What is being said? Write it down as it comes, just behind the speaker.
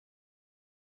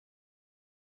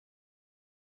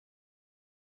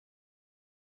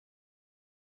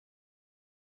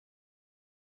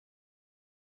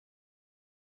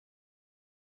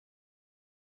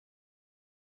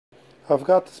I've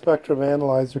got the spectrum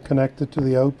analyzer connected to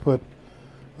the output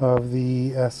of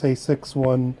the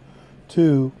SA612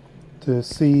 to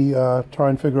see, try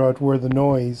and figure out where the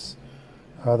noise,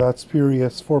 that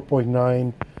spurious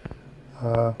 4.9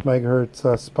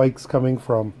 megahertz spike's coming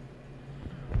from.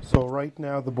 So right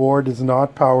now the board is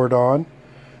not powered on,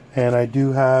 and I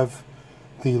do have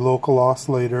the local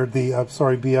oscillator, the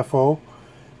BFO,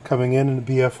 coming in, and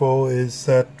the BFO is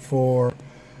set for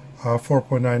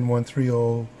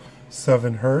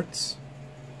 4.91307 hertz.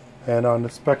 And on the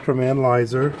spectrum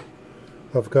analyzer,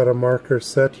 I've got a marker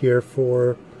set here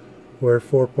for where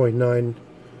 4.9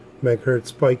 megahertz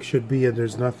spike should be, and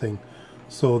there's nothing.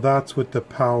 So that's with the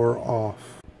power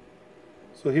off.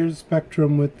 So here's the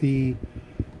spectrum with the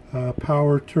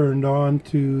power turned on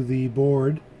to the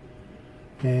board,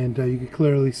 and you can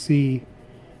clearly see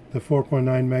the 4.9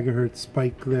 megahertz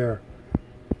spike there.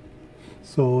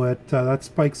 So that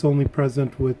spike's only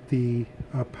present with the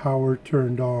power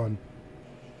turned on.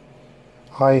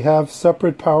 I have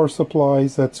separate power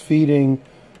supplies that's feeding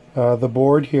the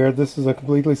board here. This is a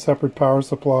completely separate power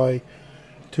supply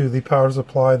to the power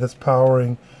supply that's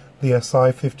powering the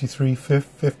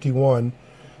SI5351.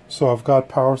 So I've got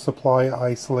power supply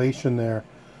isolation there.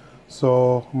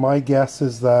 So my guess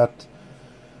is that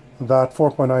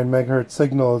 4.9 megahertz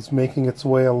signal is making its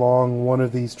way along one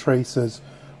of these traces,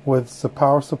 whether it's a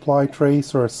power supply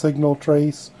trace or a signal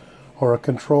trace or a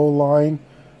control line,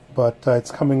 but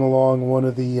it's coming along one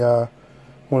of the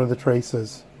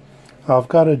traces. I've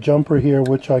got a jumper here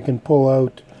which I can pull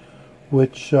out,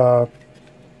 which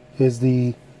is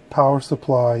the power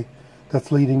supply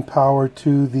that's leading power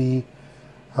to the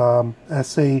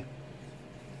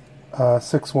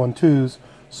SA612s.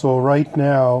 So right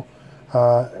now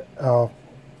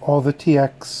all the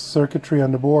TX circuitry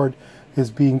on the board is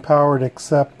being powered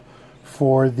except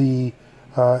for the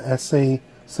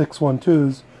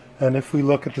SA612s, and if we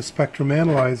look at the spectrum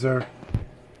analyzer,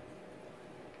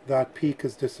 that peak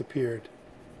has disappeared.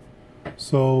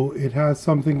 So it has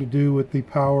something to do with the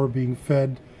power being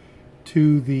fed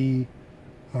to the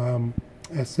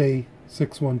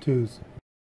SA612s.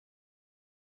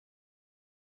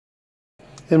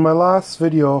 In my last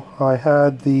video, I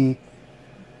had the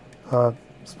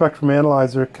spectrum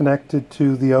analyzer connected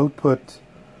to the output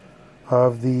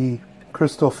of the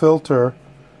crystal filter,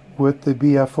 with the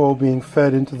BFO being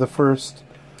fed into the first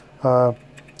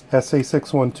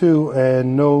SA612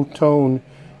 and no tone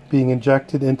being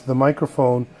injected into the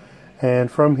microphone.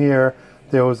 And from here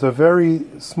there was a very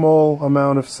small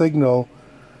amount of signal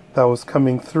that was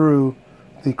coming through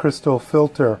the crystal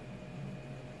filter.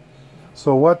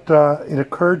 So what it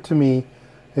occurred to me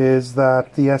is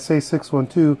that the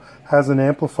SA612 has an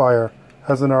amplifier,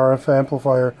 has an RF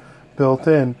amplifier built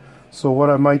in. So what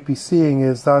I might be seeing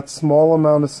is that small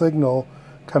amount of signal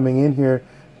coming in here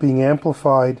being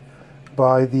amplified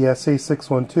by the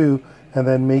SA612 and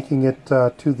then making it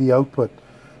to the output.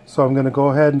 So I'm going to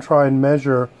go ahead and try and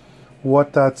measure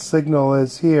what that signal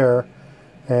is here,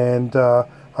 and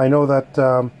I know that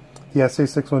the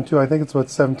SA612, I think it's about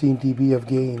 17 dB of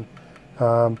gain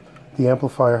the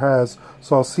amplifier has,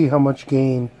 so I'll see how much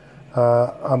gain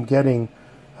I'm getting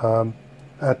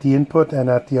at the input and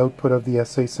at the output of the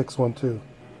SA612.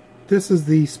 This is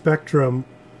the spectrum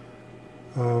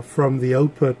from the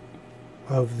output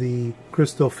of the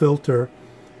crystal filter,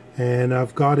 and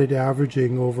I've got it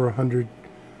averaging over 100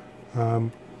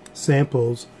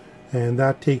 samples, and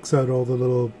that takes out all the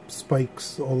little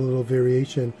spikes, all the little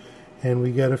variation, and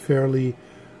we get a fairly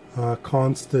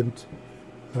constant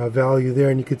value there.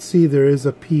 And you can see there is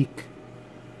a peak,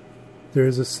 there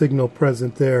is a signal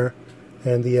present there,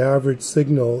 and the average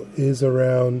signal is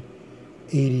around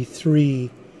 83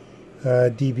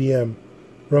 dBm,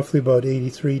 roughly about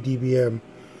 83 dBm.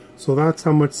 So that's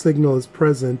how much signal is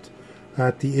present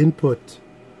at the input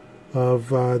of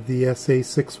the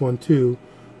SA612,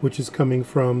 which is coming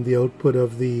from the output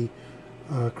of the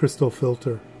crystal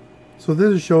filter. So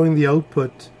this is showing the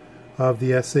output of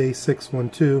the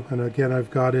SA612, and again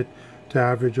I've got it to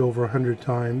average over 100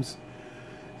 times,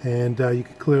 and you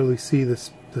can clearly see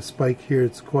the spike here.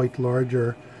 It's quite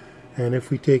larger, and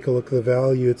if we take a look at the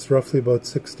value, it's roughly about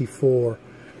 64,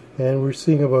 and we're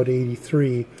seeing about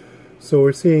 83. So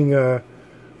we're seeing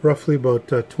roughly about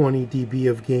 20 dB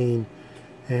of gain,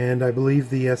 and I believe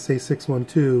the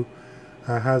SA612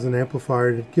 has an amplifier,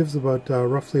 and it gives about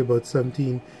roughly about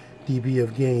 17 dB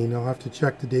of gain. I'll have to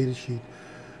check the data sheet,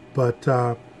 but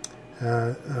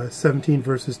 17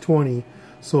 versus 20,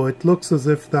 so it looks as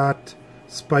if that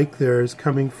spike there is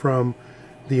coming from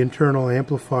the internal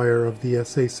amplifier of the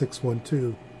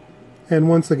SA612. And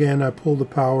once again I pull the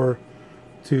power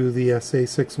to the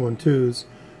SA612s,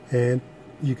 and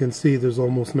you can see there's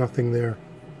almost nothing there.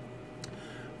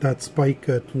 That spike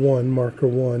at 1, marker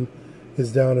 1,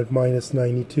 is down at minus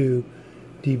 92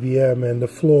 dBm, and the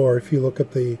floor, if you look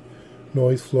at the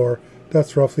noise floor,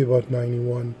 that's roughly about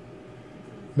 91,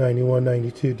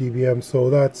 92 dBm. So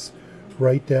that's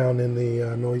right down in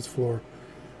the noise floor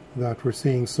that we're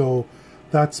seeing. So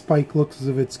that spike looks as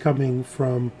if it's coming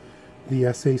from the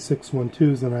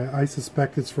SA612s, and I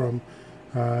suspect it's from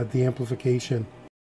the amplification.